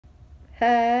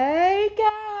Hey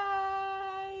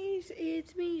guys,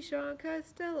 it's me, Sean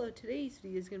Costello. Today's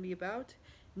video is going to be about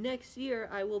next year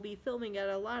I will be filming at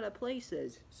a lot of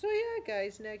places. So yeah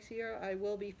guys, next year I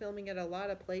will be filming at a lot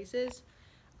of places.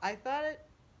 I thought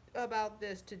about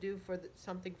this to do for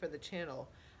something for the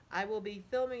channel. I will be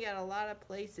filming at a lot of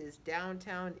places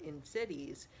downtown in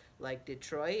cities like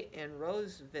Detroit and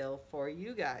Roseville for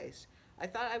you guys. I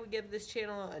thought I would give this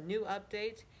channel a new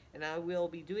update, and I will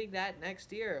be doing that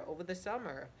next year over the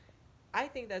summer. I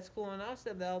think that's cool and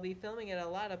awesome that I'll be filming at a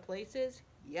lot of places.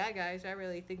 Yeah, guys, I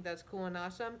really think that's cool and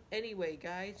awesome. Anyway,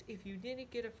 guys, if you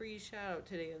didn't get a free shout out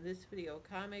today in this video,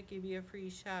 comment, give me a free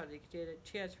shout out to get a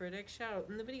chance for a next shout out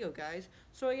in the video, guys.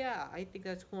 So yeah, I think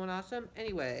that's cool and awesome.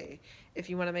 Anyway, if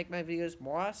you want to make my videos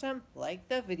more awesome, like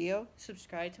the video,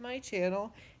 subscribe to my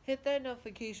channel, hit that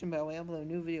notification bell when I upload a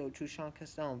new video to Sean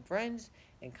Costello and friends,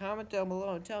 and comment down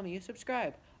below and tell me you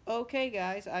subscribe. Okay,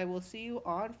 guys, I will see you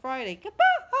on Friday. Goodbye!